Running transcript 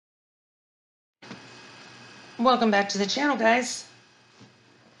Welcome back to the channel, guys.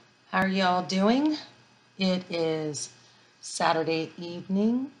 How are y'all doing? It is Saturday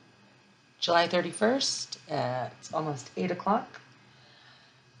evening, July 31st. It's almost 8 o'clock.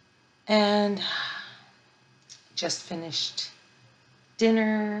 And just finished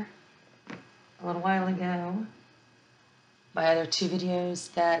dinner a little while ago. My other two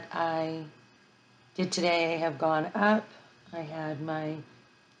videos that I did today have gone up. I had my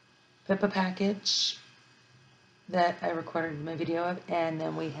Pippa package that I recorded my video of, and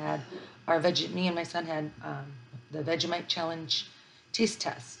then we had our me and my son had the Vegemite Challenge taste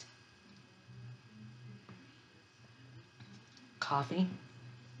test. Coffee.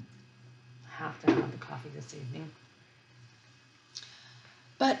 Have to have the coffee this evening.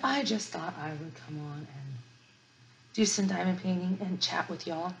 But I just thought I would come on and do some diamond painting and chat with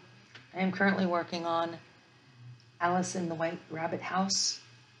y'all. I am currently working on Alice in the White Rabbit House.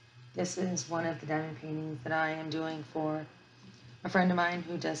 This is one of the diamond paintings that I am doing for a friend of mine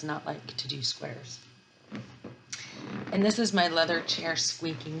who does not like to do squares. And this is my leather chair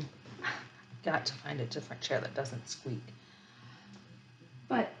squeaking. I've got to find a different chair that doesn't squeak.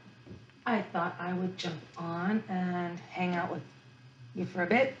 But I thought I would jump on and hang out with you for a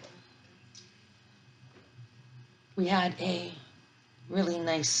bit. We had a really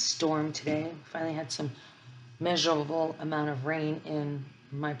nice storm today. We finally had some measurable amount of rain in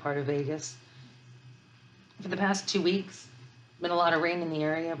my part of Vegas. For the past 2 weeks, been a lot of rain in the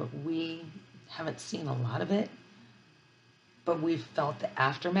area, but we haven't seen a lot of it. But we've felt the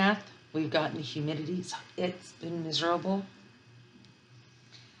aftermath. We've gotten the humidity. It's been miserable.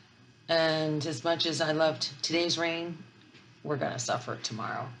 And as much as I loved today's rain, we're going to suffer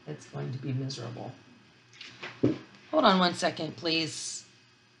tomorrow. It's going to be miserable. Hold on one second, please.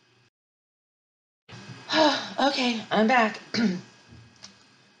 Okay, I'm back.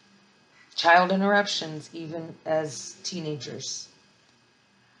 Child interruptions, even as teenagers.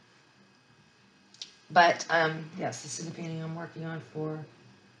 But, yes, this is the painting I'm working on for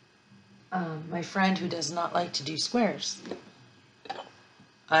my friend who does not like to do squares.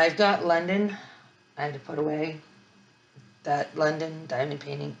 I've got London. I had to put away. That London diamond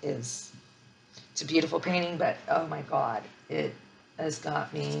painting it's a beautiful painting, but oh my God, it has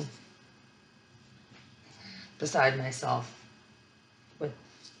got me beside myself with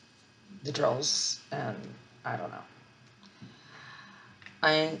the drills, and I don't know.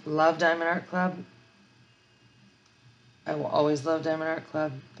 I love Diamond Art Club. I will always love Diamond Art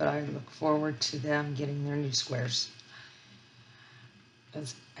Club, but I look forward to them getting their new squares.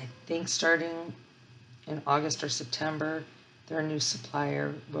 As I think starting in August or September, their new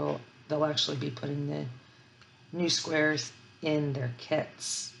supplier they'll actually be putting the new squares in their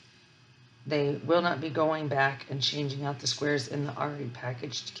kits. They will not be going back and changing out the squares in the already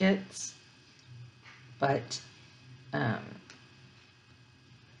packaged kits, but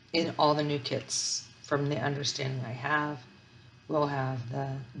in all the new kits, from the understanding I have, we'll have the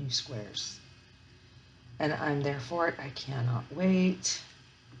new squares. And I'm there for it. I cannot wait.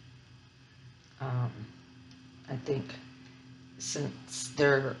 I think since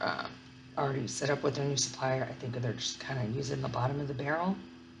they're already set up with their new supplier, I think they're just kind of using the bottom of the barrel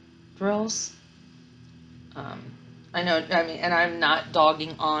drills. I know, I mean, and I'm not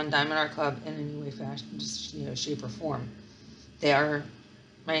dogging on Diamond Art Club in any way, fashion, just, shape or form. They are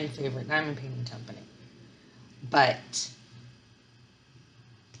my favorite diamond painting company. But,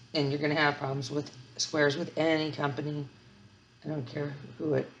 and you're going to have problems with squares with any company. I don't care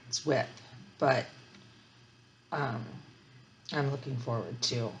who it's with, but I'm looking forward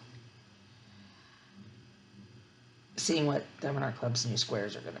to seeing what Diamond Art Club's new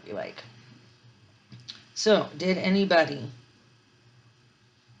squares are going to be like. So, did anybody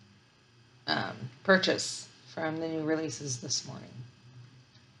purchase from the new releases this morning?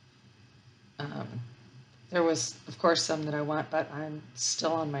 There was, of course, some that I want, but I'm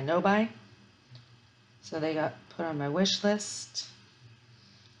still on my no-buy. So they got put on my wish list.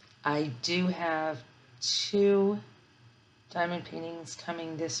 I do have 2 diamond paintings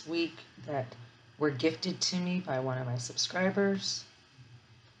coming this week that were gifted to me by one of my subscribers.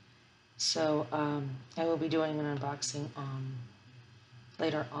 So I will be doing an unboxing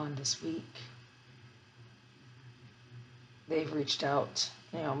later on this week. They've reached out,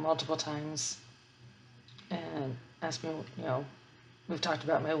 multiple times and asked me, we've talked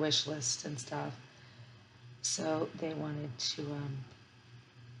about my wish list and stuff. So they wanted to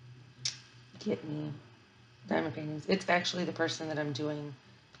get me diamond paintings. It's actually the person that I'm doing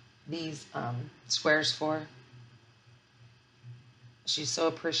these squares for. She's so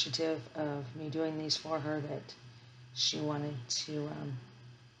appreciative of me doing these for her that she wanted to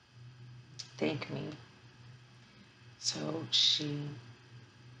thank me So she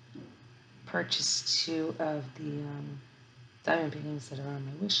purchased 2 of the diamond paintings that are on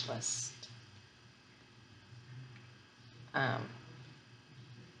my wish list.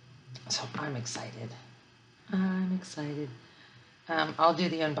 So I'm excited. I'll do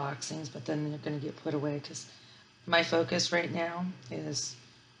the unboxings, but then they're going to get put away because my focus right now is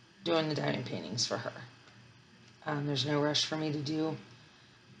doing the diamond paintings for her. There's no rush for me to do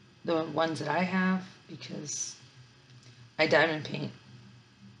the ones that I have because I diamond paint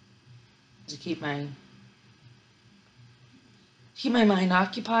to keep my mind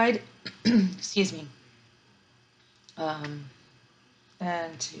occupied. Excuse me.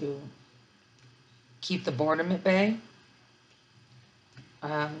 And to keep the boredom at bay.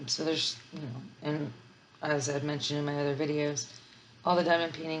 So there's, and as I've mentioned in my other videos, all the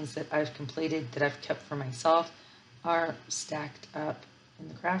diamond paintings that I've completed that I've kept for myself are stacked up in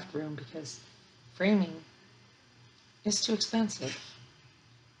the craft room because framing is too expensive.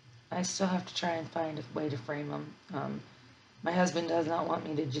 I still have to try and find a way to frame them. My husband does not want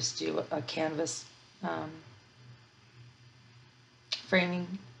me to just do a canvas framing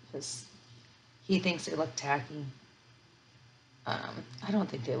because he thinks they look tacky. I don't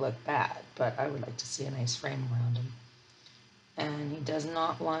think they look bad, but I would like to see a nice frame around them. And he does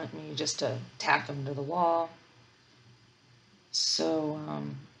not want me just to tack them to the wall. So,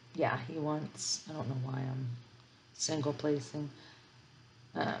 yeah, he wants, I don't know why I'm single placing.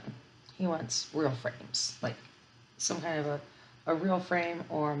 He wants real frames, like some kind of a real frame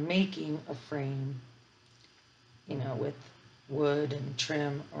or making a frame, with wood and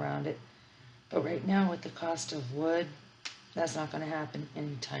trim around it. But right now with the cost of wood, that's not going to happen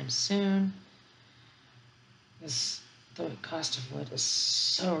anytime soon. Because the cost of wood is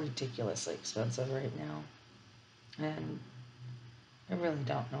so ridiculously expensive right now. And I really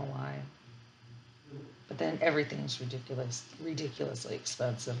don't know why. But then everything's ridiculously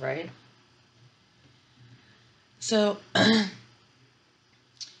expensive, right? So,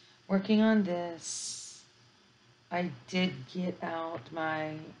 working on this, I did get out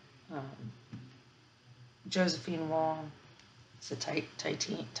my Josephine Wall. It's a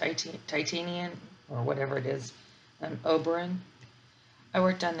titanium or whatever it is, an Oberon. I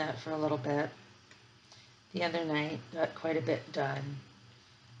worked on that for a little bit. The other night, got quite a bit done.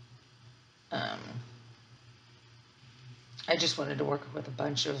 I just wanted to work with a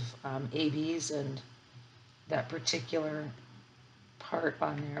bunch of ABs, and that particular part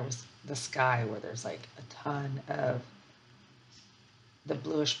on there was the sky where there's like a ton of the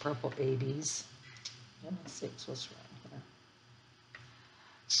bluish purple ABs. M6 was around here.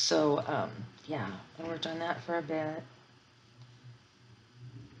 So, yeah, I worked on that for a bit.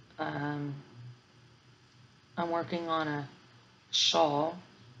 I'm working on a shawl,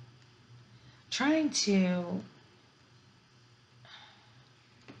 trying to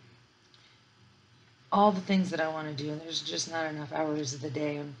all the things that I want to do, and there's just not enough hours of the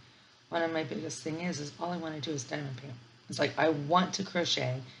day. And one of my biggest thing is all I want to do is diamond paint. It's like I want to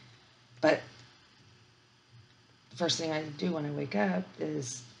crochet, but the first thing I do when I wake up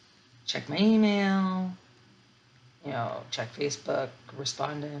is check my email, check Facebook,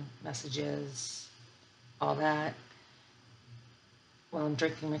 respond to messages, all that, while I'm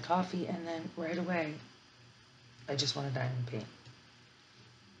drinking my coffee, and then right away, I just want to diamond paint.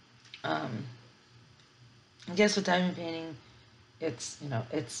 I guess with diamond painting, it's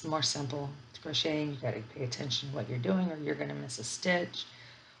more simple. With crocheting, you got to pay attention to what you're doing, or you're going to miss a stitch.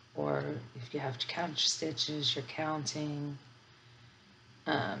 Or if you have to count your stitches, you're counting.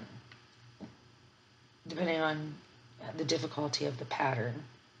 Depending on the difficulty of the pattern.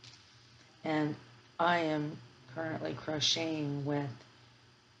 And I am currently crocheting with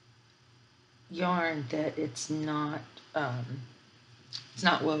yarn that it's not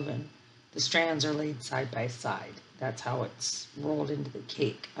woven. The strands are laid side by side. That's how it's rolled into the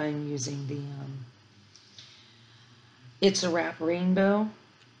cake. I'm using the It's a Wrap Rainbow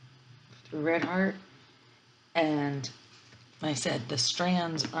through Red Heart, and like I said, the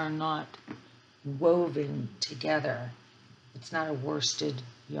strands are not woven together. It's not a worsted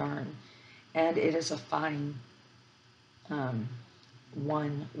yarn, and it is a fine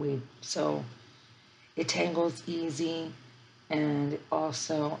one weave, so it tangles easy, and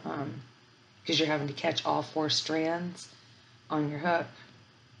also because you're having to catch all 4 strands on your hook,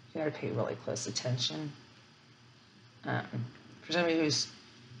 you got to pay really close attention. For somebody who's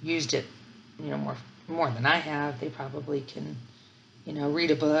used it, more than I have, they probably can, read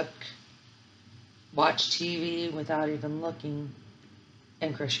a book, watch TV without even looking,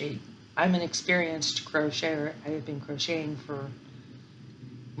 and crochet. I'm an experienced crocheter. I have been crocheting for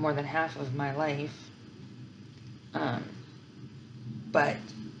more than half of my life. but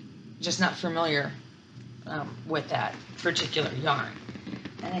just not familiar with that particular yarn.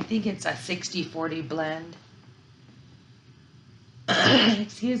 And I think it's a 60-40 blend.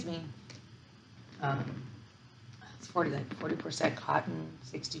 Excuse me. It's 40% cotton,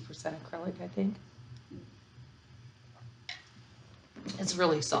 60% acrylic, I think. It's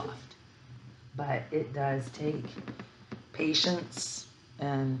really soft, but it does take patience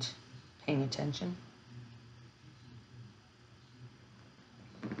and paying attention.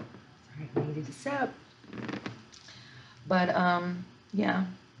 Sorry, I needed a sip. But yeah,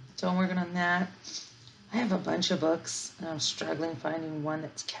 so I'm working on that. I have a bunch of books, and I'm struggling finding one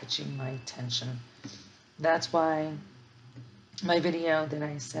that's catching my attention. That's why my video that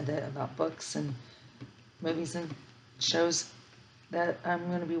I said that about books and movies and shows that I'm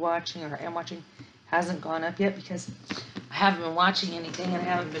going to be watching or am watching hasn't gone up yet because I haven't been watching anything and I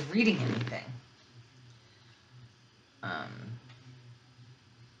haven't been reading anything.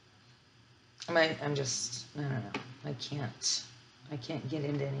 I'm just, I don't know. I can't get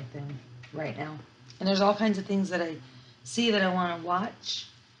into anything right now. And there's all kinds of things that I see that I want to watch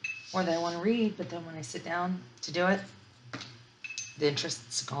or that I want to read, but then when I sit down to do it, the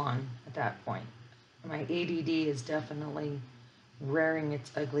interest's gone at that point. My ADD is definitely rearing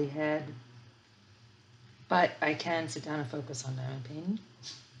its ugly head, but I can sit down and focus on diamond painting.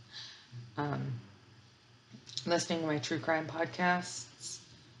 Listening to my true crime podcasts,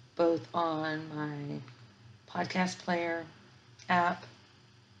 both on my podcast player app,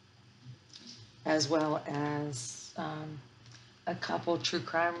 as well as a couple true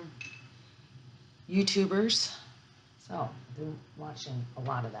crime YouTubers. So I've been watching a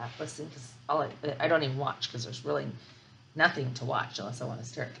lot of that, listening, because I don't even watch because there's really nothing to watch unless I want to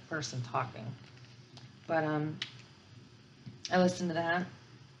stare at the person talking. But I listen to that.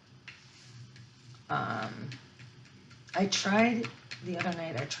 I tried the other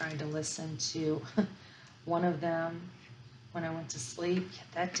night. I tried to listen to one of them when I went to sleep.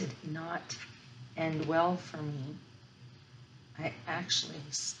 That did not end well for me. I actually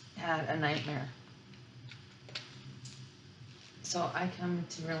had a nightmare. So I come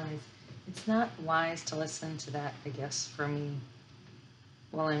to realize it's not wise to listen to that, I guess, for me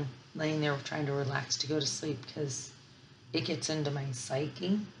while I'm laying there trying to relax to go to sleep, because it gets into my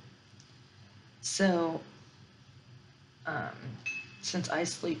psyche. So since I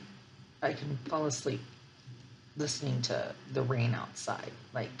sleep, I can fall asleep listening to the rain outside.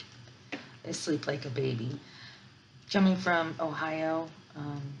 Like, I sleep like a baby. Coming from Ohio,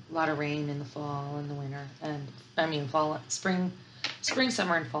 a lot of rain in the fall and the winter, and spring,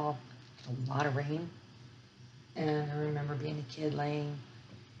 summer, and fall, a lot of rain. And I remember being a kid laying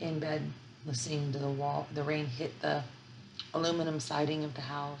in bed listening to the rain hit the aluminum siding of the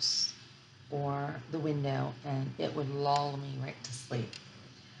house or the window, and it would lull me right to sleep.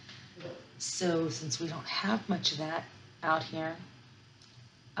 So since we don't have much of that out here,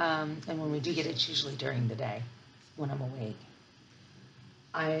 and when we do get it, it's usually during the day when I'm awake,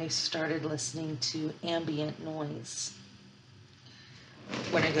 I started listening to ambient noise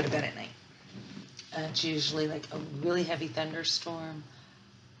when I go to bed at night. It's usually like a really heavy thunderstorm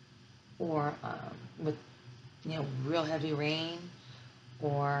or with real heavy rain,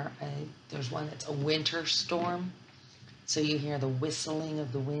 or there's one that's a winter storm. So you hear the whistling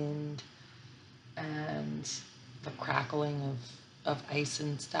of the wind and the crackling of ice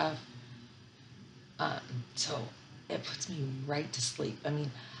and stuff. So it puts me right to sleep. I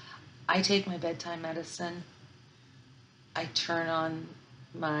mean, I take my bedtime medicine. I turn on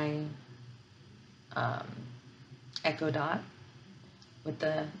my Echo Dot with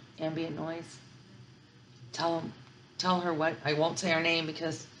the ambient noise. Tell her what, I won't say her name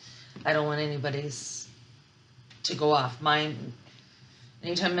because I don't want anybody's to go off. Mine,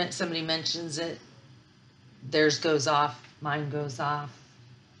 anytime somebody mentions it, theirs goes off, mine goes off.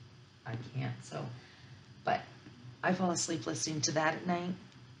 I can't, but I fall asleep listening to that at night.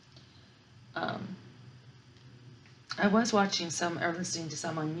 I was watching listening to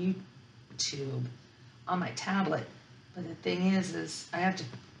some on YouTube on my tablet, but the thing is I have to,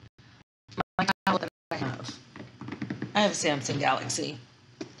 my tablet that I have a Samsung Galaxy,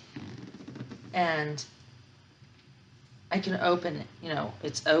 and I can open it,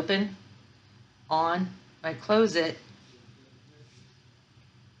 it's open, on, I close it,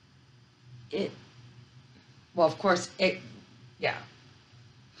 well, of course, yeah.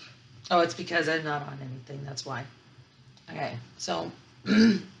 Oh, it's because I'm not on anything, that's why. Okay, so,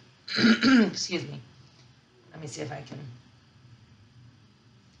 excuse me. Let me see if I can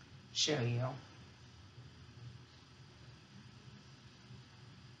show you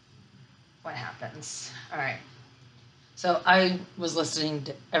what happens. All right. So I was listening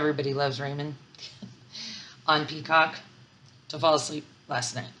to Everybody Loves Raymond on Peacock to fall asleep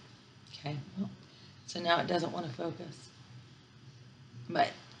last night. Okay. So now it doesn't want to focus. But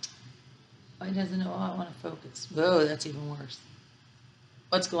why doesn't it want to focus? Whoa, that's even worse.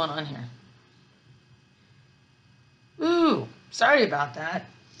 What's going on here? Ooh, sorry about that.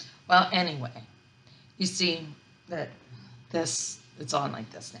 Well, anyway, you see that it's on like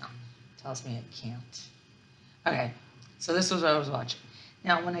this now. It tells me it can't. Okay, so this was what I was watching.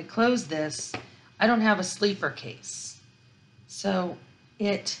 Now, when I close this, I don't have a sleeper case. So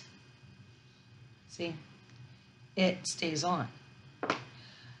it stays on.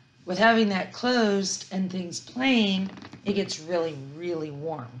 With having that closed and things playing, it gets really, really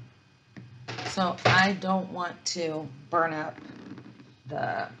warm. So I don't want to burn up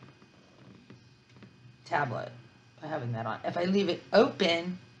the tablet by having that on. If I leave it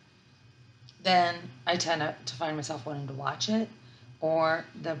open, then I tend to find myself wanting to watch it, or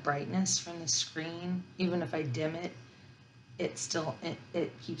the brightness from the screen, even if I dim it, it still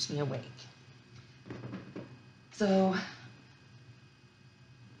it keeps me awake. So,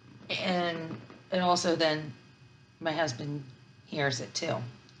 and it also then my husband hears it too,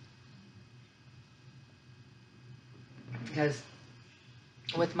 because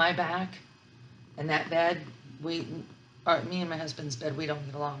with my back and that bed, me and my husband's bed, we don't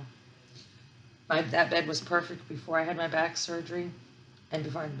get along. That bed was perfect before I had my back surgery and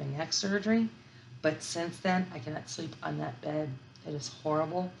before I had my neck surgery, but since then I cannot sleep on that bed. It is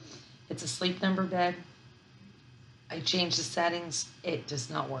horrible. It's a Sleep Number bed. I changed the settings. It does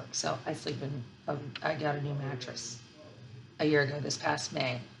not work. So I sleep in. I got a new mattress a year ago, this past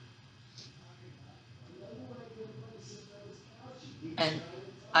May, and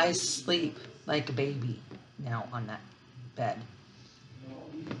I sleep like a baby now on that bed.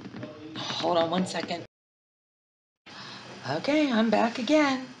 Hold on one second. Okay, I'm back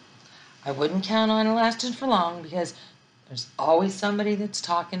again. I wouldn't count on it lasting for long because there's always somebody that's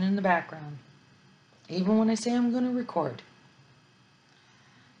talking in the background, even when I say I'm going to record.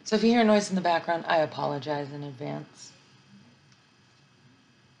 So if you hear noise in the background, I apologize in advance.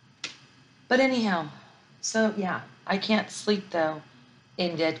 But anyhow, so yeah, I can't sleep though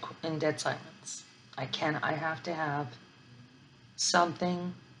in dead silence. I have to have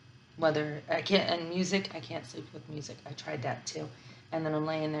something, whether I can't, and music, I can't sleep with music. I tried that too. And then I'm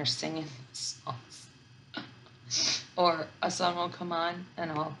laying there singing songs. Or a song will come on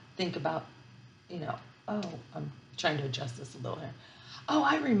and I'll think about, oh, I'm trying to adjust this a little here. Oh,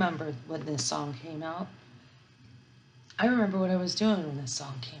 I remember when this song came out. I remember what I was doing when this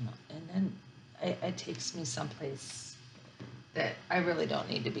song came out. And then it takes me someplace that I really don't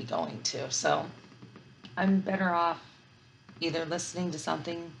need to be going to. So I'm better off either listening to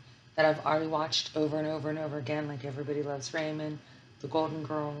something that I've already watched over and over and over again, like Everybody Loves Raymond, The Golden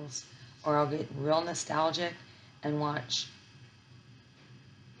Girls, or I'll get real nostalgic and watch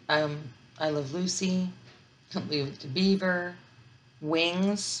I Love Lucy, Leave It to Beaver,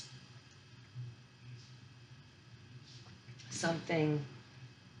 Wings, something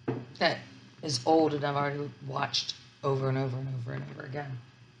that is old and I've already watched over and over and over and over again.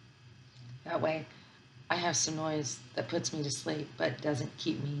 That way, I have some noise that puts me to sleep but doesn't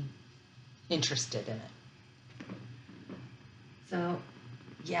keep me interested in it. So,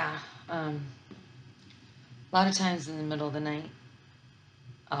 yeah, a lot of times in the middle of the night,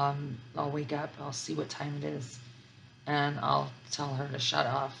 I'll wake up, I'll see what time it is, and I'll tell her to shut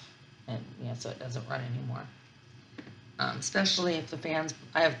off, and so it doesn't run anymore. Especially if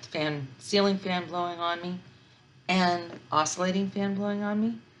I have the ceiling fan blowing on me, and oscillating fan blowing on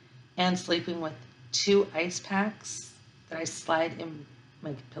me, and sleeping with 2 ice packs that I slide in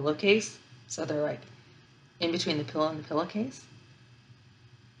my pillowcase, so they're like in between the pillow and the pillowcase.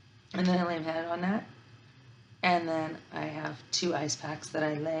 And then I lay my head on that. And then I have 2 ice packs that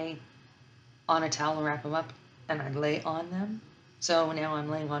I lay on a towel and wrap them up, and I lay on them. So now I'm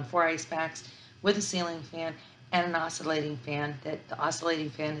laying on 4 ice packs with a ceiling fan and an oscillating fan. That the oscillating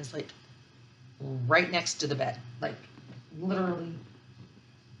fan is like right next to the bed, like literally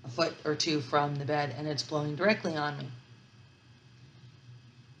a foot or 2 from the bed, and it's blowing directly on me.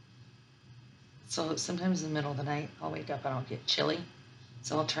 So sometimes in the middle of the night, I'll wake up and I'll get chilly.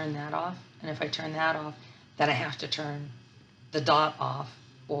 So I'll turn that off. And if I turn that off, then I have to turn the dot off,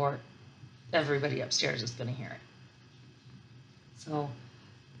 or everybody upstairs is going to hear it. So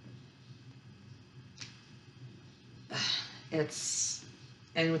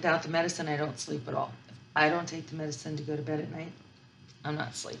and without the medicine, I don't sleep at all. If I don't take the medicine to go to bed at night, I'm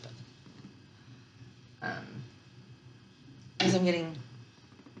not sleeping. As I'm getting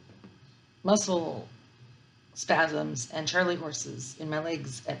muscle spasms and Charlie horses in my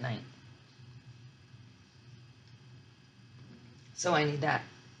legs at night. So I need that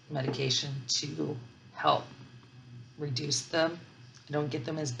medication to help reduce them. I don't get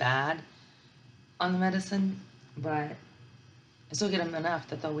them as bad on the medicine, but I still get them enough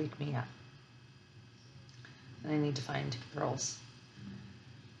that they'll wake me up. And I need to find girls.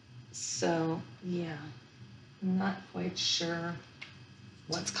 So, yeah, I'm not quite sure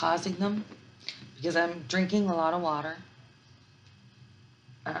what's causing them because I'm drinking a lot of water.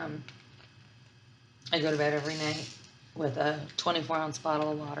 I go to bed every night with a 24-ounce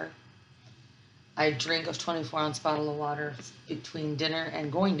bottle of water. I drink a 24-ounce bottle of water between dinner and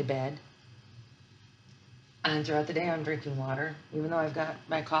going to bed. And throughout the day, I'm drinking water. Even though I've got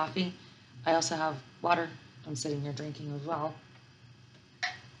my coffee, I also have water I'm sitting here drinking as well.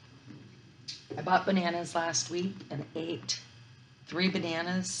 I bought bananas last week and ate 3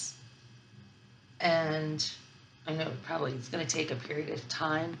 bananas. And I know probably it's going to take a period of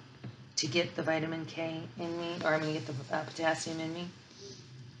time to get the vitamin K in me, or I'm going to get the potassium in me.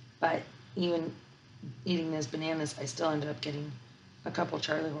 But even eating those bananas, I still ended up getting a couple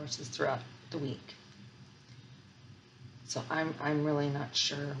Charlie horses throughout the week. So I'm really not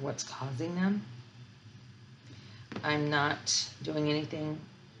sure what's causing them. I'm not doing anything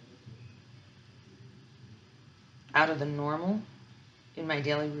out of the normal in my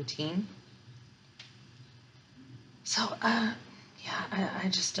daily routine. So, yeah, I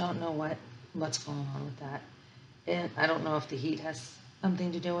just don't know what's going on with that. And I don't know if the heat has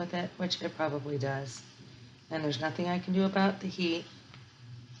something to do with it, which it probably does. And there's nothing I can do about the heat.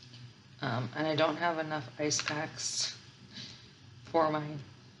 And I don't have enough ice packs for my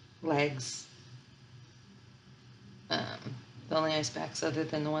legs. The only ice packs other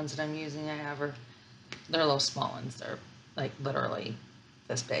than the ones that I'm using I have they're little small ones. They're like literally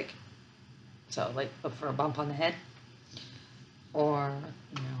this big. So like for a bump on the head or,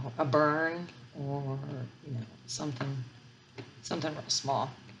 a burn or, something real small.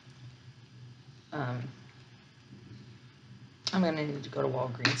 I'm going to need to go to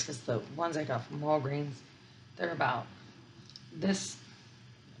Walgreens because the ones I got from Walgreens, they're about this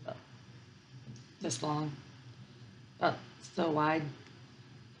long, about so wide.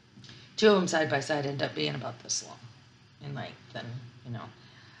 2 of them side by side end up being about this long in length. And,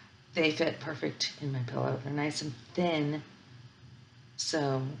 they fit perfect in my pillow. They're nice and thin,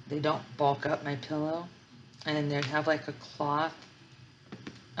 so they don't bulk up my pillow. And they have like a cloth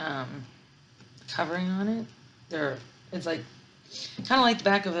covering on it. It's like kind of like the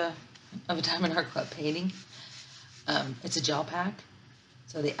back of a Diamond Art Club painting. It's a gel pack,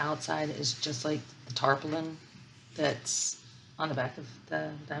 so the outside is just like the tarpaulin that's on the back of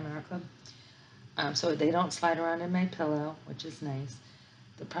the Diamond Art Club. So they don't slide around in my pillow, which is nice.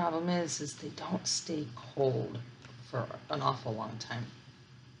 The problem is they don't stay cold for an awful long time.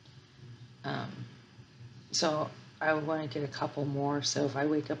 So I would want to get a couple more. So if I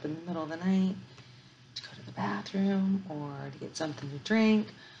wake up in the middle of the night to go to the bathroom or to get something to drink,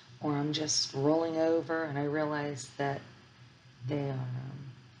 or I'm just rolling over and I realize that they are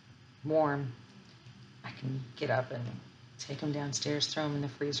warm, I can get up and take them downstairs, throw them in the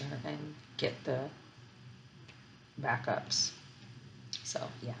freezer, and get the backups. So,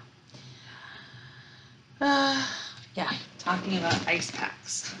 yeah. Yeah, talking about ice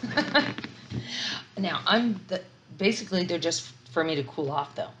packs. Now, basically they're just for me to cool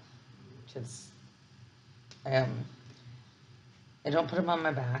off, though, because I don't put them on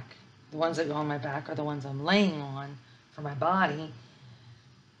my back. The ones that go on my back are the ones I'm laying on for my body,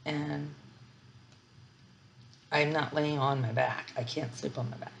 and I'm not laying on my back. I can't sleep on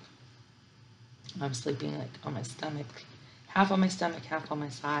my back. I'm sleeping like on my stomach, half on my stomach, half on my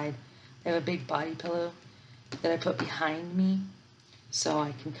side. I have a big body pillow that I put behind me so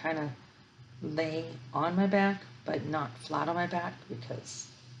I can kind of lay on my back but not flat on my back because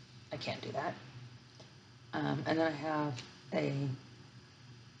I can't do that. And then I have a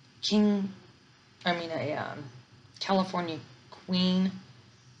California queen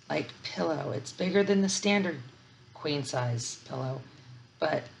pillow. It's bigger than the standard queen size pillow,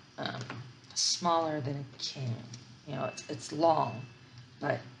 but smaller than a king. It's long,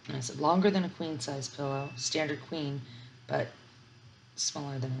 but it's longer than a queen size pillow, standard queen, but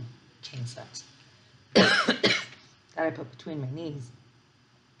smaller than a king size. That I put between my knees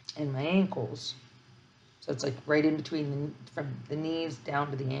and my ankles. So it's like right in between from the knees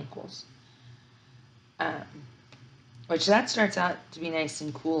down to the ankles. Which that starts out to be nice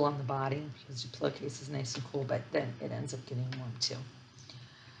and cool on the body because your pillowcase is nice and cool, but then it ends up getting warm too.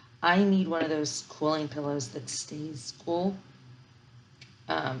 I need one of those cooling pillows that stays cool.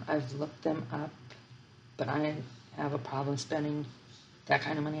 I've looked them up, but I have a problem spending that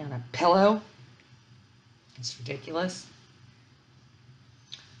kind of money on a pillow. It's ridiculous.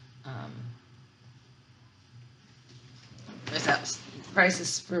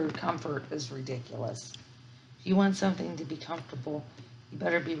 Prices for comfort is ridiculous. If you want something to be comfortable, you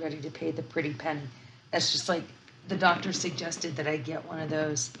better be ready to pay the pretty penny. That's just like the doctor suggested that I get one of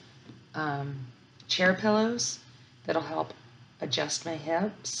those chair pillows that'll help adjust my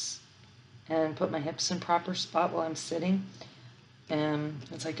hips and put my hips in proper spot while I'm sitting. And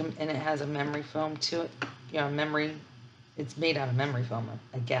it's like, and it has a memory foam to it. It's made out of memory foam,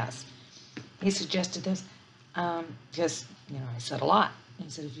 I guess. He suggested this because, I said a lot. He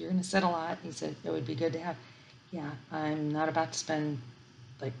said, if you're going to sit a lot, he said, it would be good to have. Yeah, I'm not about to spend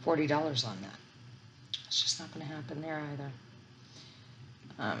like $40 on that. It's just not going to happen there either.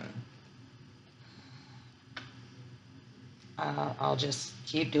 I'll just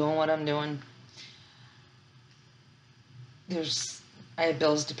keep doing what I'm doing. I have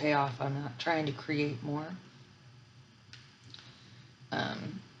bills to pay off. I'm not trying to create more.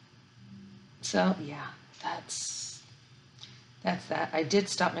 So yeah, that's that. I did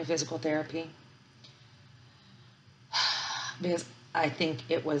stop my physical therapy because I think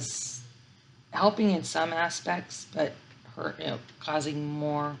it was helping in some aspects, but causing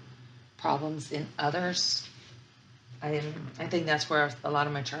more problems in others. I think that's where a lot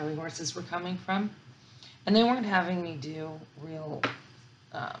of my Charlie horses were coming from. And they weren't having me do real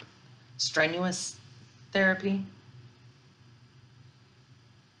strenuous therapy.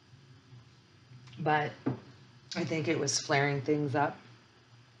 But I think it was flaring things up.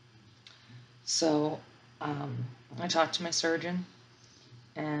 So I talked to my surgeon,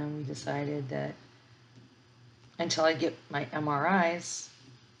 and we decided that until I get my MRIs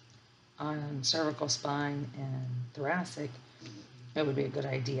on cervical spine and thoracic, it would be a good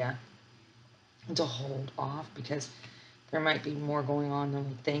idea to hold off because there might be more going on than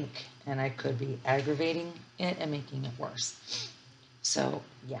we think, and I could be aggravating it and making it worse. So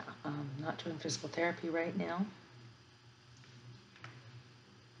yeah, I'm not doing physical therapy right now,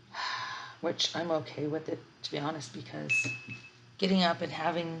 which I'm okay with it, to be honest, because getting up and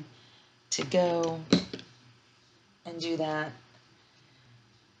having to go and do that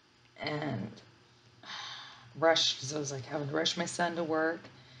and rush, because I was like having to rush my son to work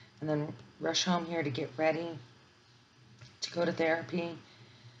and then rush home here to get ready to go to therapy.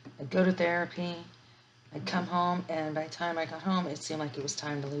 I'd go to therapy, I'd come home, and by the time I got home, it seemed like it was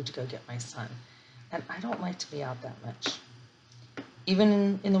time to leave to go get my son. And I don't like to be out that much.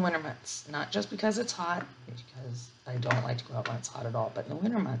 Even in the winter months, not just because it's hot, because I don't like to go out when it's hot at all, but in the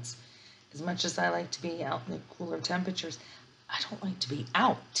winter months, as much as I like to be out in the cooler temperatures, I don't like to be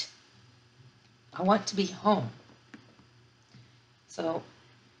out. I want to be home. So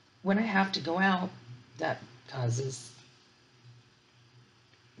when I have to go out, that causes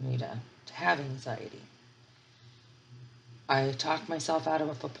me to have anxiety. I talk myself out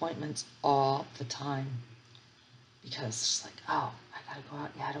of appointments all the time because it's just like, oh, I gotta go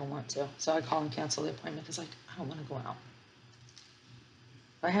out. Yeah, I don't want to. So I call and cancel the appointment because, like, I don't want to go out.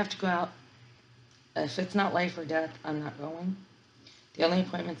 If I have to go out, if it's not life or death, I'm not going. The only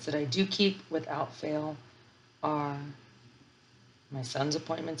appointments that I do keep without fail are my son's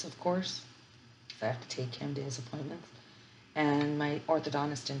appointments, of course, because I have to take him to his appointments, and my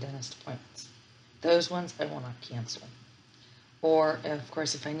orthodontist and dentist appointments. Those ones I will not cancel. Or, of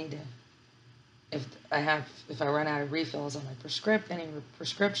course, if I need to, if I run out of refills on my any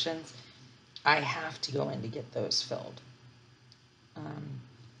prescriptions, I have to go in to get those filled.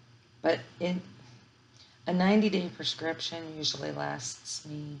 But in a 90-day prescription usually lasts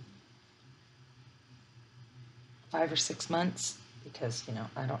me 5 or 6 months because,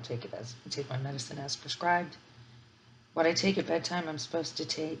 I don't take my medicine as prescribed. What I take at bedtime, I'm supposed to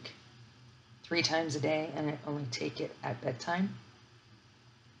take 3 times a day, and I only take it at bedtime.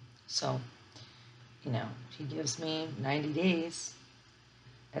 So, if he gives me 90 days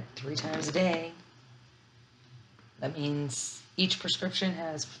at 3 times a day, that means each prescription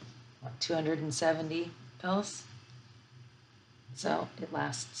has 270 pills. So it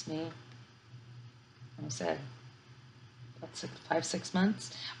lasts me, like I said, about 5, 6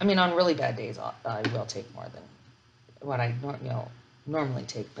 months. I mean, on really bad days, I will take more than what I normally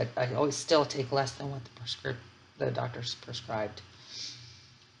take, but I always still take less than what the doctor's prescribed.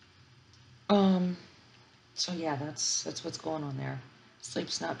 So yeah, that's what's going on there.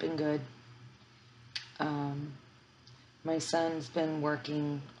 Sleep's not been good. My son's been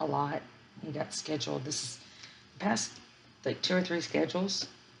working a lot. He got scheduled. This is past like 2 or 3 schedules.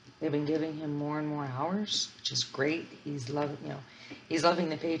 They've been giving him more and more hours, which is great. He's loving, he's loving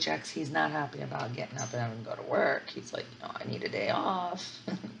the paychecks. He's not happy about getting up and having to go to work. He's like, I need a day off.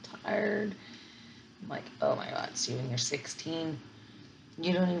 I'm tired. I'm like, oh my God, see, when you're 16,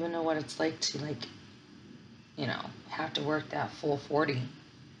 you don't even know what it's like to have to work that full 40,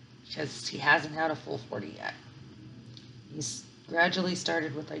 because he hasn't had a full 40 yet. He's gradually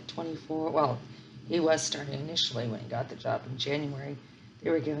started with like 24. Well, he was starting initially when he got the job in January. They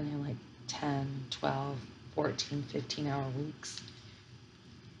were giving him like 10, 12, 14, 15-hour weeks.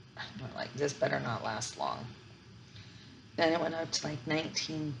 We're like, this better not last long. Then it went up to like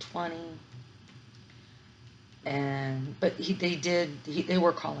 19, 20. But they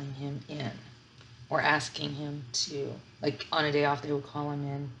were calling him in, or asking him to, like on a day off, they would call him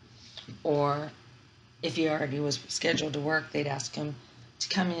in. Or if he already was scheduled to work, they'd ask him to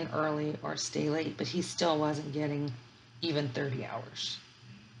come in early or stay late, but he still wasn't getting even 30 hours.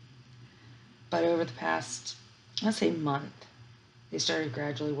 But over the past, let's say, month, they started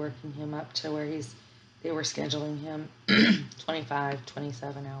gradually working him up to where they were scheduling him 25,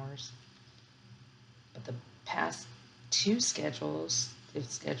 27 hours. But the past 2 schedules, they've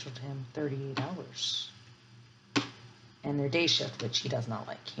scheduled him 38 hours. And their day shift, which he does not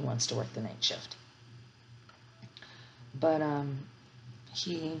like. He wants to work the night shift. But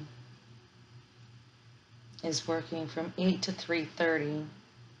he is working from 8 to 3:30.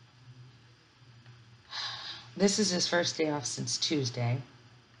 This is his first day off since Tuesday.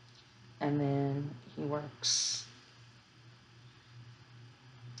 And then he works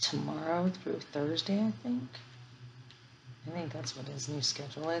tomorrow through Thursday, I think. I think that's what his new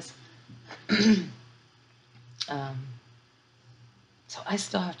schedule is. So I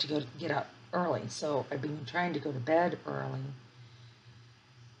still have to get up early. So I've been trying to go to bed early.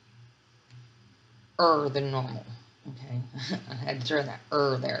 Than normal. Okay. I had to throw that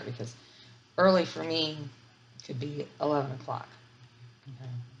there because early for me could be 11 o'clock. Okay.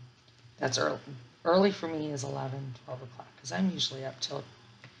 That's early. Early for me is 11, 12 o'clock because I'm usually up till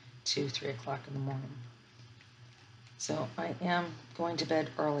 2, 3 o'clock in the morning. So I am going to bed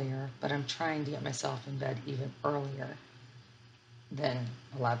earlier, but I'm trying to get myself in bed even earlier than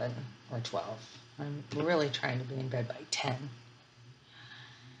 11 or 12. I'm really trying to be in bed by 10.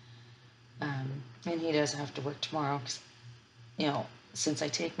 And he does have to work tomorrow because, since I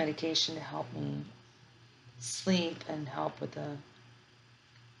take medication to help me sleep and help with the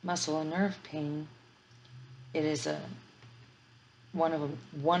muscle and nerve pain, it is one of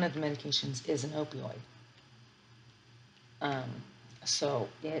the medications is an opioid. So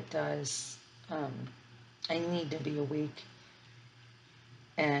it does. I need to be awake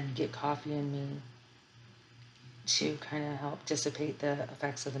and get coffee in me to kind of help dissipate the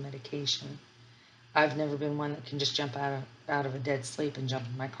effects of the medication. I've never been one that can just jump out of a dead sleep and jump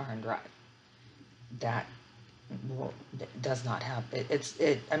in my car and drive. That does not happen.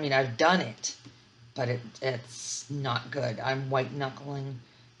 I mean, I've done it, but it's not good. I'm white knuckling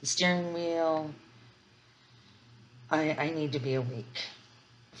the steering wheel. I need to be awake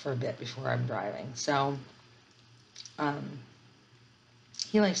for a bit before I'm driving. So,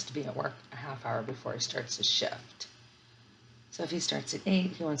 he likes to be at work a half hour before he starts his shift. So if he starts at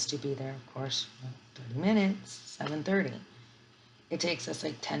 8, he wants to be there, of course, 30 minutes, 7:30. It takes us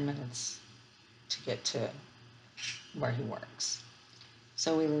like 10 minutes to get to where he works.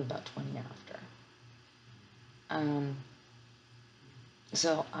 So we leave about 20 after.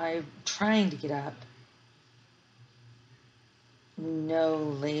 So I'm trying to get up no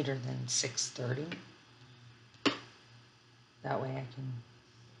later than 6:30. That way I can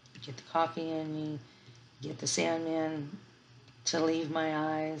get the coffee in me, get the Sandman to leave my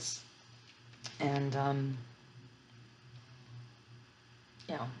eyes, and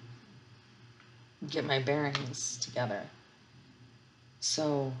get my bearings together.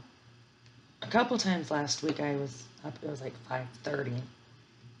 So a couple times last week I was up, it was like 5:30.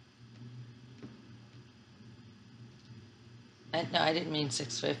 No, I didn't mean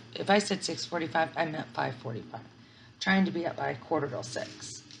 6:50. If I said 6:45, I meant 5:45. Trying to be up by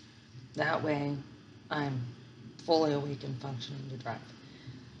 5:45. That way I'm fully awake and functioning to drive.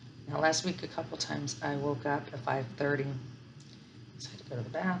 Now last week a couple times I woke up at 5:30. So I had to go to the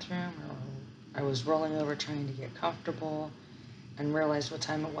bathroom, or I was rolling over trying to get comfortable and realized what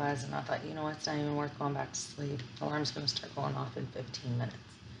time it was, and I thought, it's not even worth going back to sleep. The alarm's going to start going off in 15 minutes.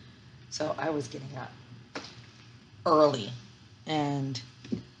 So I was getting up early, and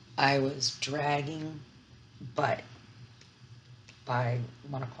I was dragging, but by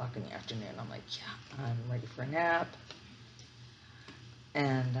 1 o'clock in the afternoon, I'm like, yeah, I'm ready for a nap.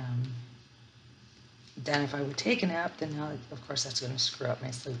 And Then if I would take a nap, then now, of course, that's going to screw up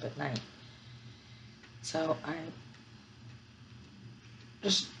my sleep at night. So I'm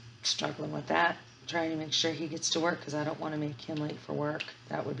just struggling with that, trying to make sure he gets to work because I don't want to make him late for work.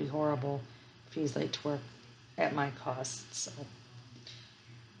 That would be horrible if he's late to work at my cost. So,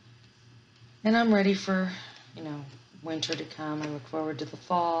 and I'm ready for, winter to come. I look forward to the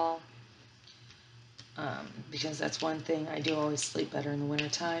fall because that's one thing. I do always sleep better in the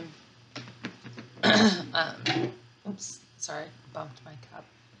wintertime. Oops, sorry, bumped my cup.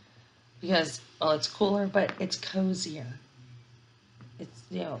 Because, well, it's cooler, but it's cozier. It's,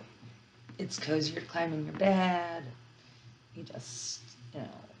 it's cozier to climb in your bed. You just,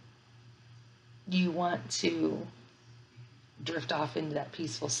 you want to drift off into that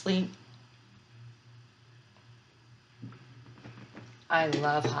peaceful sleep. I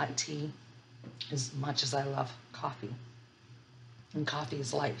love hot tea as much as I love coffee. And coffee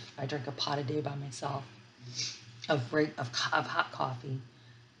is life. I drink a pot a day by myself of hot coffee.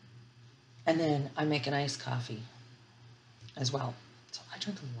 And then I make an iced coffee as well. So I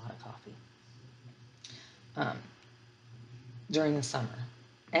drink a lot of coffee during the summer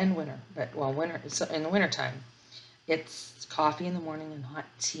and winter. But, winter, so in the wintertime, it's coffee in the morning and hot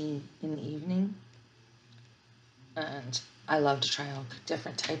tea in the evening. And I love to try all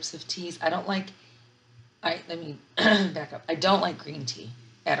different types of teas. I don't like, let me back up. I don't like green tea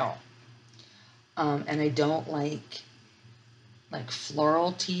at all. And I don't like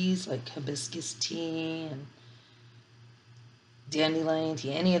floral teas, like hibiscus tea and dandelion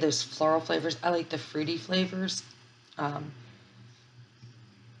tea, any of those floral flavors. I like the fruity flavors.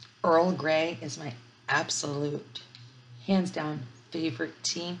 Earl Grey is my absolute, hands down, favorite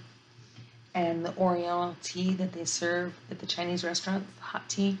tea. And the Oriental tea that they serve at the Chinese restaurants, the hot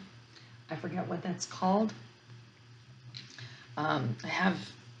tea, I forget what that's called. I have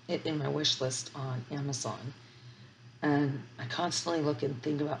it in my wish list on Amazon. And I constantly look and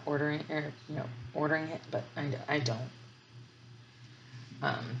think about ordering it, but I don't.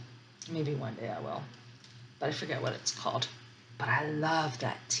 Maybe one day I will, but I forget what it's called. But I love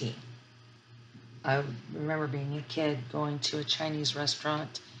that tea. I remember being a kid going to a Chinese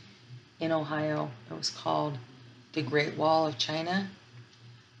restaurant in Ohio. It was called the Great Wall of China.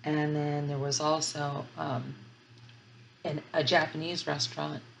 And then there was also a Japanese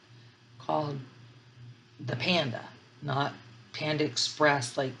restaurant called the Panda, not Panda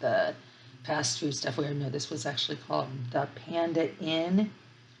Express like the fast food stuff. No, this was actually called the Panda Inn.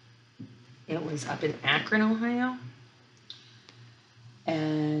 It was up in Akron, Ohio.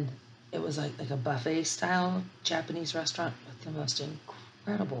 And it was like a buffet style Japanese restaurant with the most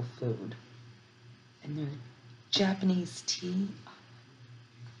incredible food. And their Japanese tea,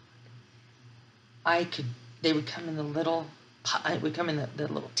 they would come in the little pot, it would come in the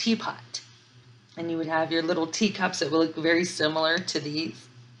little teapot. And you would have your little teacups that would look very similar to these.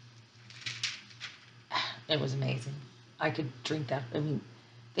 It was amazing. I could drink that. I mean,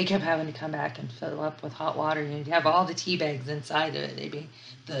 they kept having to come back and fill up with hot water. You'd have all the tea bags inside of it.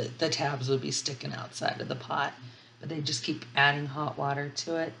 The tabs would be sticking outside of the pot. But they'd just keep adding hot water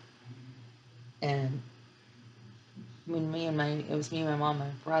to it. And when it was me, my mom, my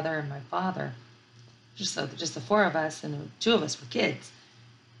brother, and my father, just the four of us, and two of us were kids.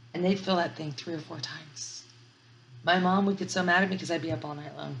 And they'd fill that thing 3 or 4 times. My mom would get so mad at me because I'd be up all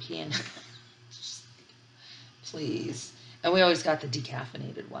night long peeing. Just, please. And we always got the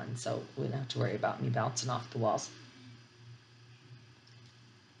decaffeinated one, so we didn't have to worry about me bouncing off the walls.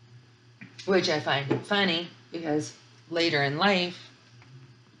 Which I find it funny because later in life,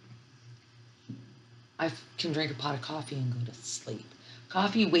 I can drink a pot of coffee and go to sleep.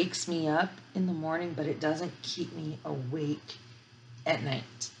 Coffee wakes me up in the morning, but it doesn't keep me awake at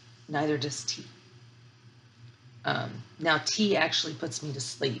night. Neither does tea. Now, tea actually puts me to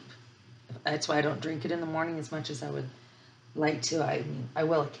sleep. That's why I don't drink it in the morning as much as I would like to. I mean, I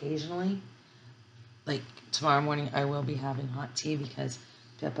will occasionally. Like tomorrow morning, I will be having hot tea because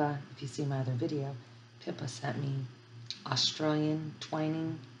Pippa, if you see my other video, Pippa sent me Australian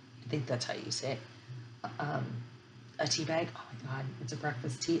twining. I think that's how you say it. A tea bag. Oh my God, it's a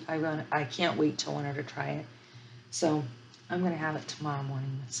breakfast tea. I can't wait till winter to try it. So I'm going to have it tomorrow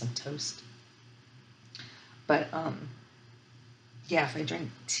morning with some toast. But yeah, if I drink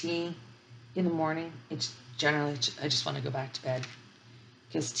tea in the morning, it's generally, I just want to go back to bed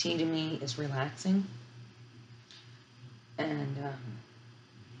because tea to me is relaxing. And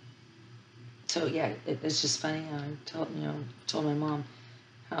so yeah, it's just funny how I told my mom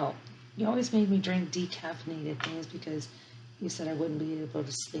how you always made me drink decaffeinated things because you said I wouldn't be able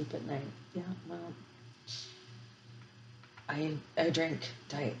to sleep at night. Yeah, well, I drink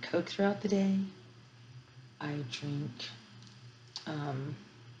Diet Coke throughout the day. I drink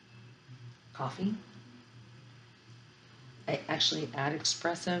coffee. I actually add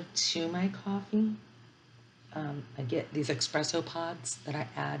espresso to my coffee. I get these espresso pods that I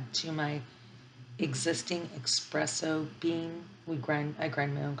add to my existing espresso bean. I grind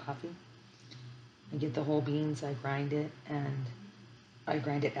my own coffee. I get the whole beans, I grind it, and I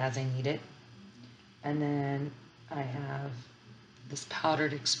grind it as I need it. And then I have this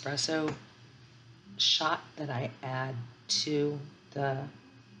powdered espresso shot that I add to the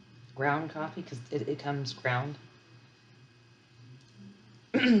ground coffee because it comes ground.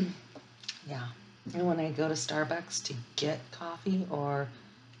 Yeah. And when I go to Starbucks to get coffee, or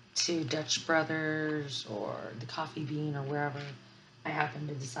to Dutch Brothers or the Coffee Bean or wherever I happen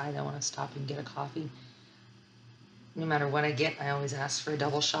to decide I want to stop and get a coffee, no matter what I get, I always ask for a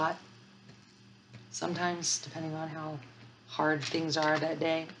double shot. Sometimes, depending on how hard things are that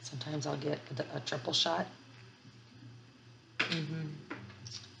day, sometimes I'll get a triple shot.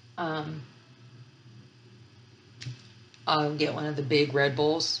 I'll get one of the big Red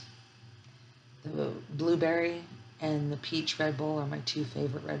Bulls. The blueberry and the peach Red Bull are my two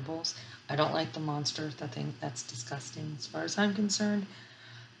favorite Red Bulls. I don't like the Monster. I think that's disgusting as far as I'm concerned.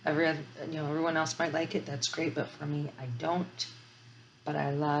 Everyone else might like it. That's great, but for me, I don't. But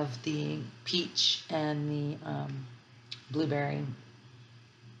I love the peach and the blueberry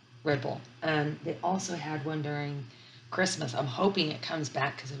Red Bull. And they also had one during Christmas. I'm hoping it comes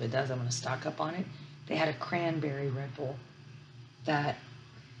back, because if it does, I'm going to stock up on it. They had a cranberry Red Bull that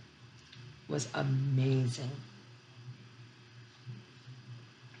was amazing.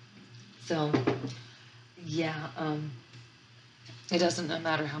 So, yeah, it doesn't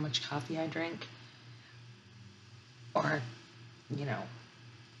matter how much coffee I drink, or,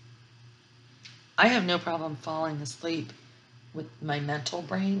 I have no problem falling asleep with my mental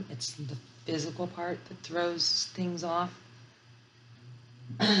brain. It's the physical part that throws things off.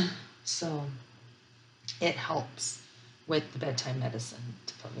 So it helps with the bedtime medicine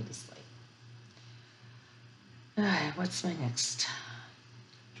to put me to sleep. All right, what's my next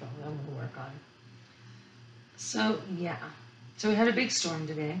drill I'm going to work on? So, yeah. So we had a big storm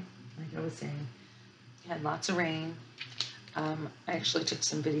today, like I was saying. We had lots of rain. I actually took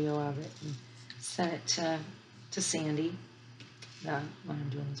some video of it and sent it to Sandy, the one I'm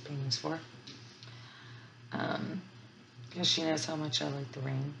doing these paintings for. Because she knows how much I like the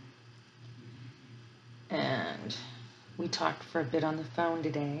rain. And we talked for a bit on the phone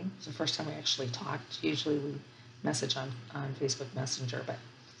today. It's the first time we actually talked. Usually we message on Facebook Messenger, but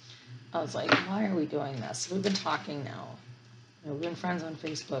I was like, why are we doing this? We've been talking now. We've been friends on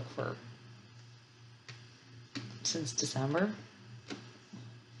Facebook since December.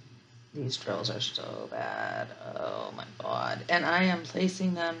 These drills are so bad. Oh my God. And I am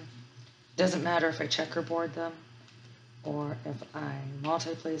placing them. Doesn't matter if I checkerboard them, or if I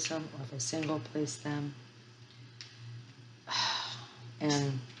multi-place them, or if I single place them.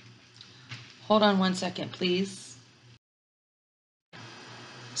 And hold on one second, please.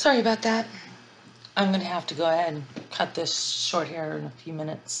 Sorry about that. I'm going to have to go ahead and cut this short here in a few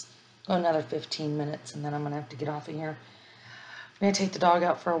minutes. Go another 15 minutes, and then I'm going to have to get off of here. I'm going to take the dog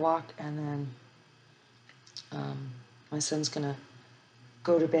out for a walk, and then my son's going to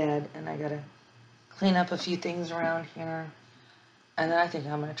go to bed, and I got to clean up a few things around here. And then I think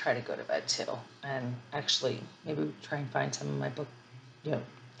I'm going to try to go to bed too. And actually, maybe try and find some of my book,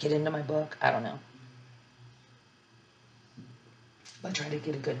 get into my book. I don't know. But try to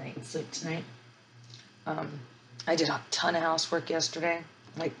get a good night's sleep tonight. I did a ton of housework yesterday.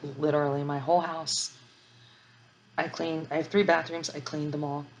 Like, literally my whole house. I have 3 bathrooms. I cleaned them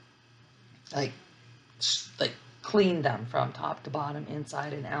all. Like cleaned them from top to bottom,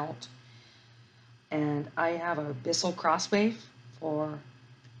 inside and out. And I have a Bissell Crosswave for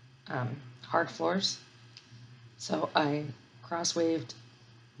hard floors. So I crosswaved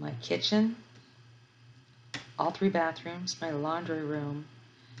my kitchen, all 3 bathrooms, my laundry room,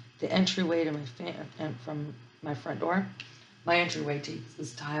 the entryway to from my front door. My entryway takes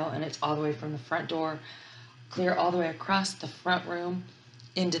this tile, and it's all the way from the front door, clear all the way across the front room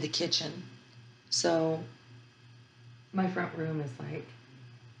into the kitchen. So my front room is like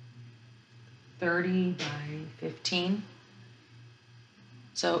 30 by 15.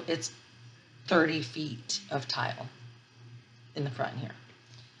 So it's 30 feet of tile in the front here.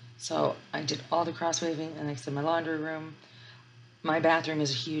 So I did all the cross waving, and like I said, my laundry room. My bathroom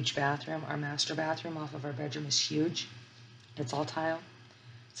is a huge bathroom. Our master bathroom off of our bedroom is huge. It's all tile.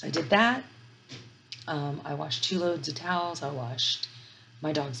 So I did that. I washed 2 loads of towels. I washed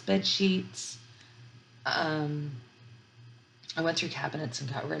my dog's bed sheets. I went through cabinets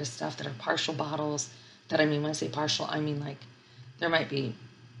and got rid of stuff that are partial bottles That I mean when I say partial, I mean like there might be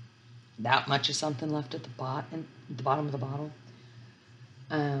that much of something left at the bottom of the bottle.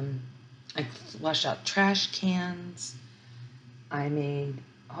 I washed out trash cans. I made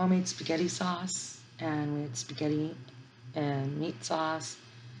homemade spaghetti sauce, and we had spaghetti and meat sauce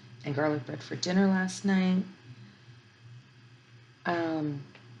and garlic bread for dinner last night.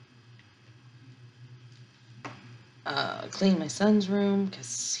 Cleaned my son's room because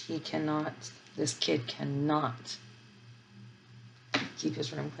this kid cannot keep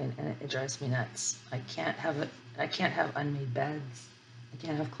his room clean, and it drives me nuts. I can't have unmade beds. I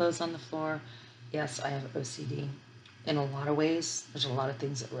can't have clothes on the floor. Yes, I have OCD in a lot of ways. There's a lot of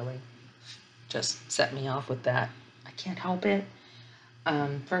things that really just set me off with that. I can't help it.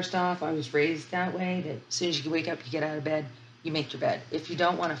 First off, I was raised that way, that as soon as you wake up, you get out of bed, you make your bed. If you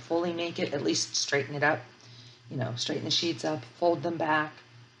don't want to fully make it, at least straighten it up. Straighten the sheets up, fold them back,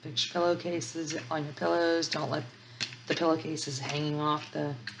 fix your pillowcases on your pillows. Don't let the pillowcases hanging off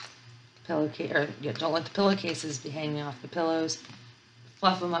the pillowcase, or don't let the pillowcases be hanging off the pillows.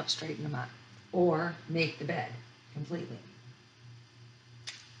 Fluff them up, straighten them up, or make the bed completely.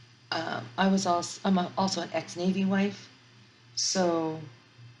 I'm also an ex-Navy wife, so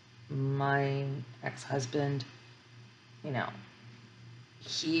my ex-husband,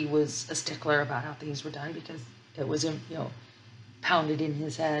 he was a stickler about how things were done because it was, pounded in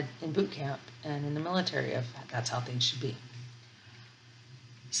his head in boot camp and in the military of that's how things should be.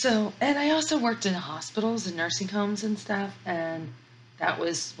 So, and I also worked in hospitals and nursing homes and stuff, and that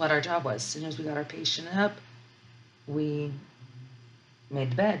was what our job was. As soon as we got our patient up, we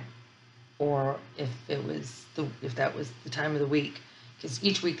made the bed. Or if that was the time of the week, because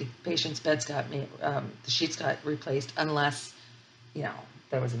each week the patient's beds got the sheets got replaced unless,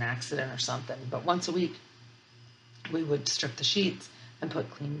 there was an accident or something. But once a week, we would strip the sheets and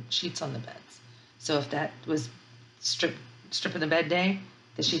put clean sheets on the beds. So if that was stripping the bed day,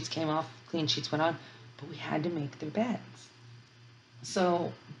 the sheets came off, clean sheets went on, but we had to make their beds.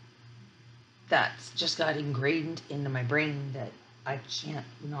 So that's just got ingrained into my brain that I can't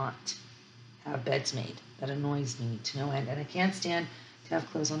not have beds made. That annoys me to no end. And I can't stand to have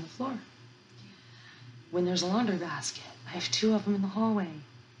clothes on the floor. When there's a laundry basket, I have 2 of them in the hallway.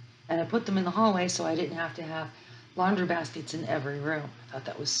 And I put them in the hallway so I didn't have to have laundry baskets in every room. I thought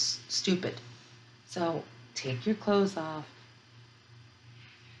that was stupid. So take your clothes off.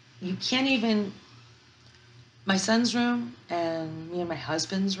 You can't even, my son's room and me and my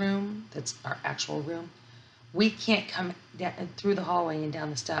husband's room, that's our actual room, we can't come down through the hallway and down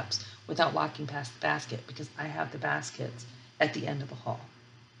the steps without walking past the basket because I have the baskets at the end of the hall,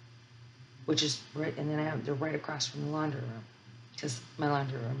 which is right, and then they're right across from the laundry room because my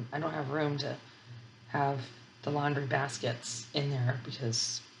laundry room, I don't have room to have the laundry baskets in there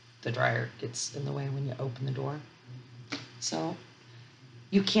because the dryer gets in the way when you open the door. So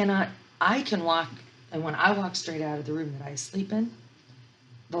you cannot, I can walk, and when I walk straight out of the room that I sleep in,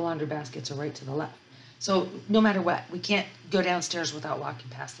 the laundry baskets are right to the left. So no matter what, we can't go downstairs without walking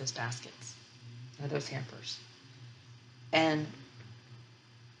past those baskets or those hampers. And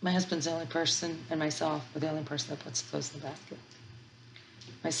my husband's the only person, and myself are the only person that puts clothes in the basket.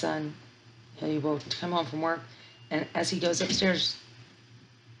 My son, he will come home from work, and as he goes upstairs,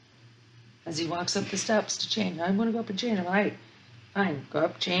 as he walks up the steps to change, I'm going to go up and change. I'm like, fine, go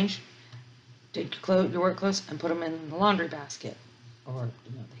up, change, take your work clothes, and put them in the laundry basket or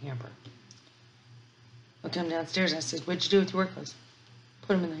the hamper. I'll come downstairs. I said, what'd you do with your work clothes?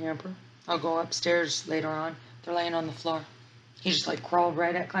 Put them in the hamper. I'll go upstairs later on. They're laying on the floor. He just climbed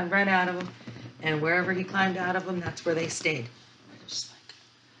right out of them. And wherever he climbed out of them, that's where they stayed. Just like,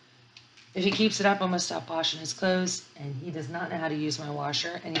 if he keeps it up, I'm going to stop washing his clothes. And he does not know how to use my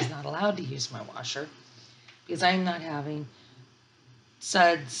washer. And he's not allowed to use my washer because I'm not having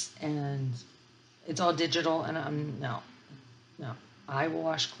suds and it's all digital. And no. I will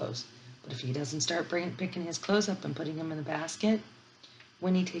wash clothes. But if he doesn't start picking his clothes up and putting them in the basket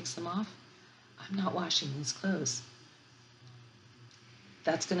when he takes them off, I'm not washing his clothes.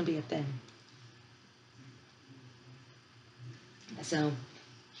 That's going to be a thing. So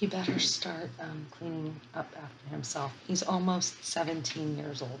he better start cleaning up after himself. He's almost 17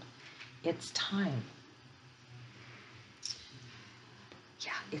 years old. It's time.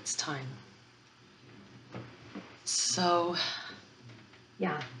 Yeah, it's time. So,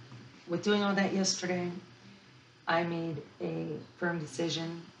 yeah. With doing all that yesterday, I made a firm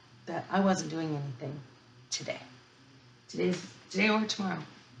decision that I wasn't doing anything today. Today or tomorrow.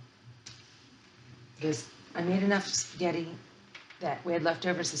 Because I made enough spaghetti that we had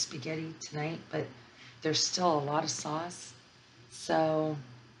leftovers of spaghetti tonight, but there's still a lot of sauce. So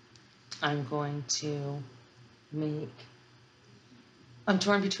I'm going to make, I'm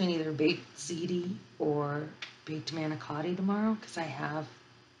torn between either baked ziti or baked manicotti tomorrow because I have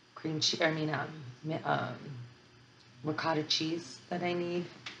cream cheese, ricotta cheese that I need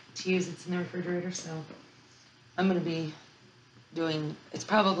to use. It's in the refrigerator, so I'm going to be doing, it's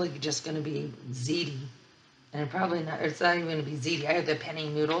probably just going to be ziti, and it's not even going to be ziti. I have the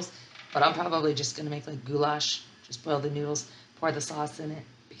penne noodles, but I'm probably just going to make like goulash, just boil the noodles, pour the sauce in it,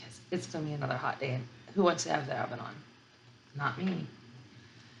 because it's going to be another hot day, and who wants to have the oven on? Not me.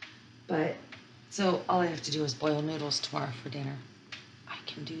 But, so all I have to do is boil noodles tomorrow for dinner. I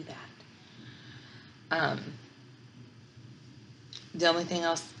can do that. The only thing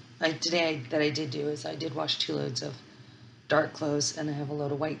else today that I did do is I did wash 2 loads of dark clothes, and I have a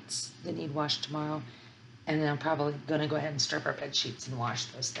load of whites that need washed tomorrow. And then I'm probably going to go ahead and strip our bed sheets and wash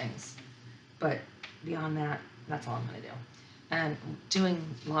those things. But beyond that, that's all I'm going to do. And doing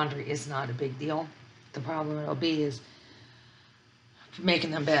laundry is not a big deal. The problem it'll be is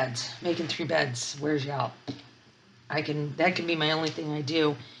making them beds, making 3 beds wears you out. That can be my only thing I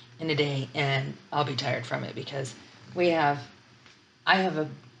do in a day, and I'll be tired from it because I have a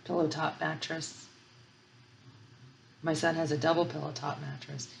pillow top mattress. My son has a double pillow top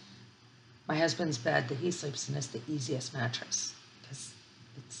mattress. My husband's bed that he sleeps in is the easiest mattress because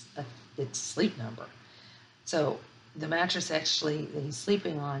it's Sleep Number. So the mattress actually that he's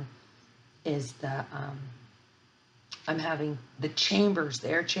sleeping on is I'm having the chambers, the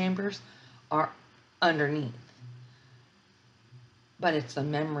air chambers are underneath, but it's the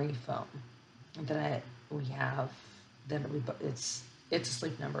memory foam that we have. It's a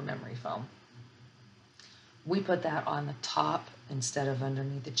Sleep Number memory foam. We put that on the top instead of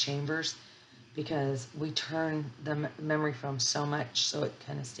underneath the chambers because we turn the memory foam so much so it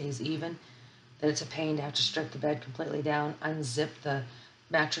kind of stays even that it's a pain to have to strip the bed completely down, unzip the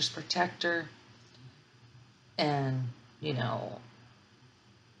mattress protector, and,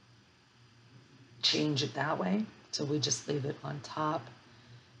 change it that way. So we just leave it on top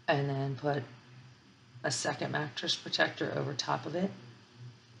and then put a second mattress protector over top of it.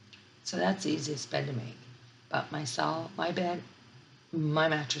 So that's the easiest bed to make. But my bed, my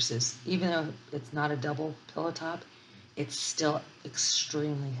mattresses, even though it's not a double pillow top, it's still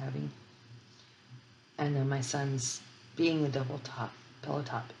extremely heavy. And then my son's, being the double pillow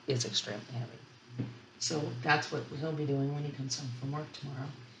top, is extremely heavy. So that's what he'll be doing when he comes home from work tomorrow,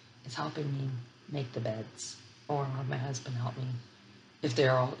 is helping me make the beds, or have my husband help me. If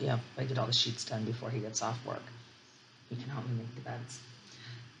they're all, if I get all the sheets done before he gets off work, he can help me make the beds.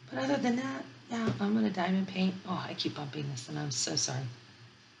 But other than that, I'm going to diamond paint. Oh, I keep bumping this, and I'm so sorry.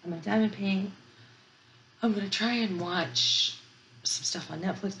 I'm going to diamond paint. I'm going to try and watch some stuff on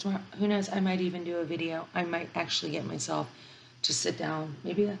Netflix tomorrow. Who knows? I might even do a video. I might actually get myself to sit down.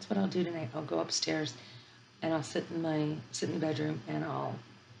 Maybe that's what I'll do tonight. I'll go upstairs and I'll sit in the bedroom and I'll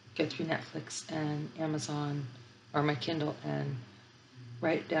go through Netflix and Amazon or my Kindle and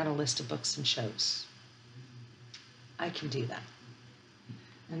write down a list of books and shows. I can do that.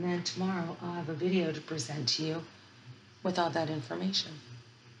 And then tomorrow I'll have a video to present to you with all that information.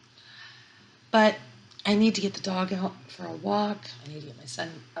 But I need to get the dog out for a walk. I need to get my son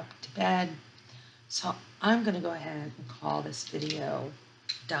up to bed. So I'm going to go ahead and call this video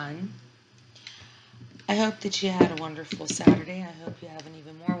done. I hope that you had a wonderful Saturday. I hope you have an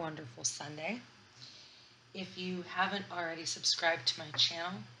even more wonderful Sunday. If you haven't already subscribed to my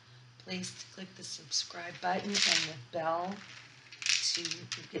channel, please click the subscribe button and the bell to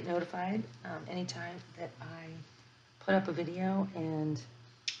get notified anytime that I put up a video. And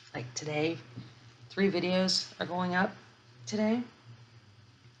like today, 3 videos are going up today,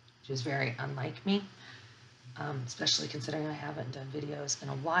 which is very unlike me, especially considering I haven't done videos in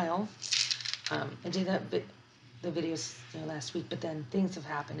a while. I did the videos last week, but then things have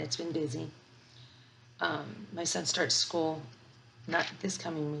happened. It's been busy. My son starts school, not this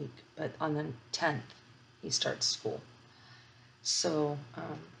coming week, but on the 10th, he starts school. So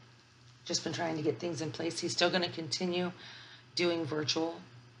just been trying to get things in place. He's still going to continue doing virtual,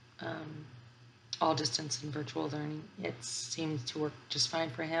 all distance and virtual learning. It seems to work just fine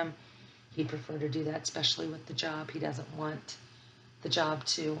for him. He'd prefer to do that, especially with the job. He doesn't want the job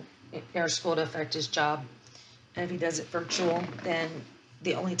our school to affect his job. And if he does it virtual, then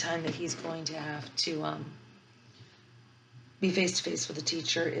the only time that he's going to have to be face-to-face with a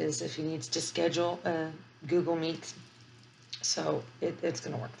teacher is if he needs to schedule a Google Meet. So it's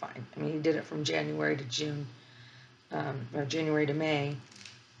going to work fine. I mean, he did it from January to June, or January to May,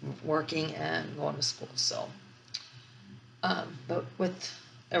 working and going to school. So, but with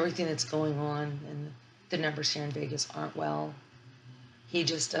everything that's going on and the numbers here in Vegas aren't well, he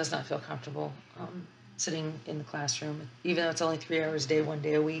just does not feel comfortable sitting in the classroom, even though it's only 3 hours a day, 1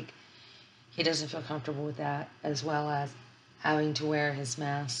 day a week. He doesn't feel comfortable with that, as well as having to wear his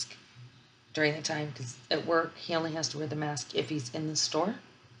mask during the time, because at work he only has to wear the mask if he's in the store,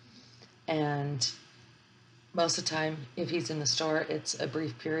 and most of the time if he's in the store it's a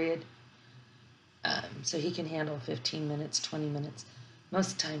brief period, so he can handle 15 minutes, 20 minutes.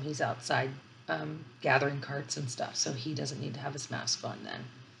 Most of the time he's outside gathering carts and stuff, so he doesn't need to have his mask on then.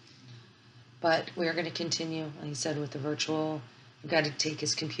 But we're going to continue, like I said, with the virtual. We've got to take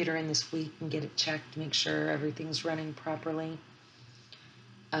his computer in this week and get it checked, make sure everything's running properly.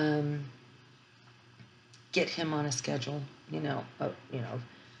 Get him on a schedule,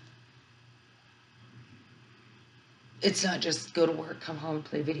 it's not just go to work, come home,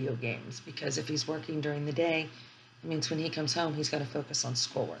 play video games, because if he's working during the day, it means when he comes home, he's got to focus on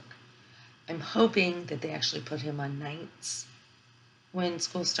schoolwork. I'm hoping that they actually put him on nights when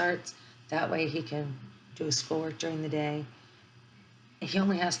school starts. That way he can do his schoolwork during the day. He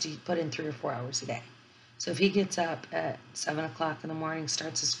only has to put in 3 or 4 hours a day. So if he gets up at 7 o'clock in the morning,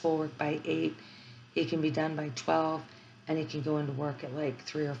 starts his schoolwork by 8, he can be done by 12, and he can go into work at like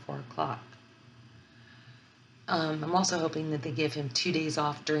 3 or 4 o'clock. I'm also hoping that they give him 2 days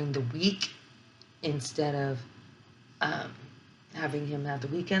off during the week instead of having him have the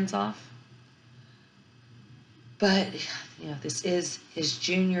weekends off. But, this is his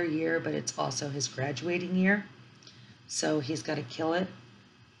junior year, but it's also his graduating year. So he's got to kill it.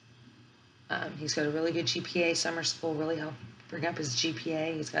 He's got a really good GPA. Summer school really helped bring up his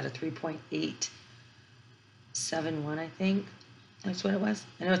GPA. He's got a 3.871, I think. That's what it was.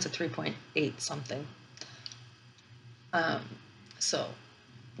 I know it's a 3.8 something. So,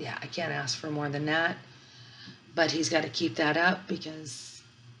 yeah, I can't ask for more than that. But he's got to keep that up because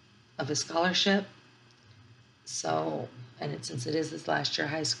of his scholarship. So, and since it is his last year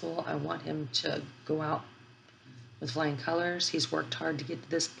of high school, I want him to go out with flying colors. He's worked hard to get to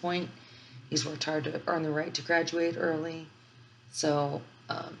this point. He's worked hard to earn the right to graduate early. So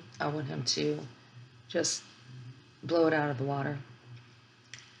I want him to just blow it out of the water.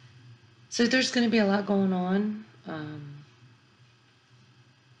 So there's going to be a lot going on. I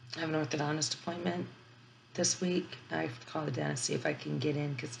have an orthodontist appointment this week. I have to call the dentist, see if I can get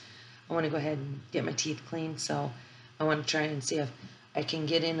in, because I want to go ahead and get my teeth cleaned. So I want to try and see if I can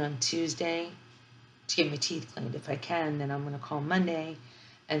get in on Tuesday to get my teeth cleaned. If I can, then I'm going to call Monday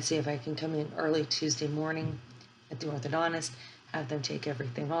and see if I can come in early Tuesday morning at the orthodontist, have them take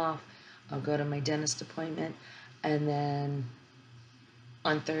everything off. I'll go to my dentist appointment, and then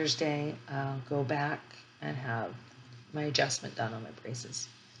on Thursday I'll go back and have my adjustment done on my braces.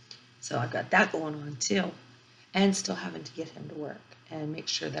 So I've got that going on too, and still having to get him to work and make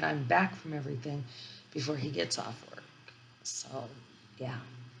sure that I'm back from everything before he gets off work. So yeah,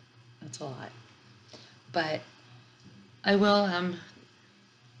 that's a lot. But I will,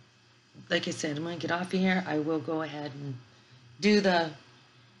 like I said, when I get off of here, I will go ahead and do the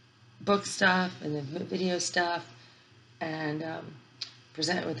book stuff and the video stuff, and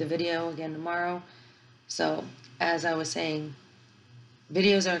present it with the video again tomorrow. So as I was saying,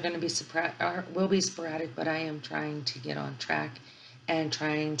 videos are going to be will be sporadic, but I am trying to get on track and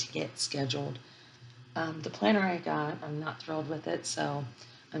trying to get scheduled. The planner I got, I'm not thrilled with it, so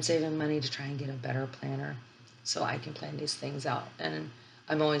I'm saving money to try and get a better planner so I can plan these things out. And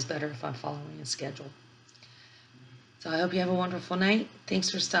I'm always better if I'm following a schedule. So I hope you have a wonderful night. Thanks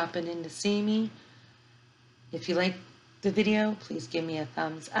for stopping in to see me. If you like the video, please give me a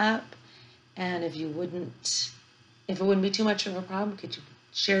thumbs up. And if it wouldn't be too much of a problem, could you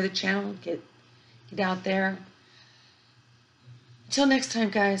share the channel, get out there. Until next time,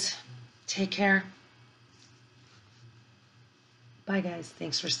 guys, take care. Bye, guys.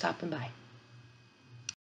 Thanks for stopping by.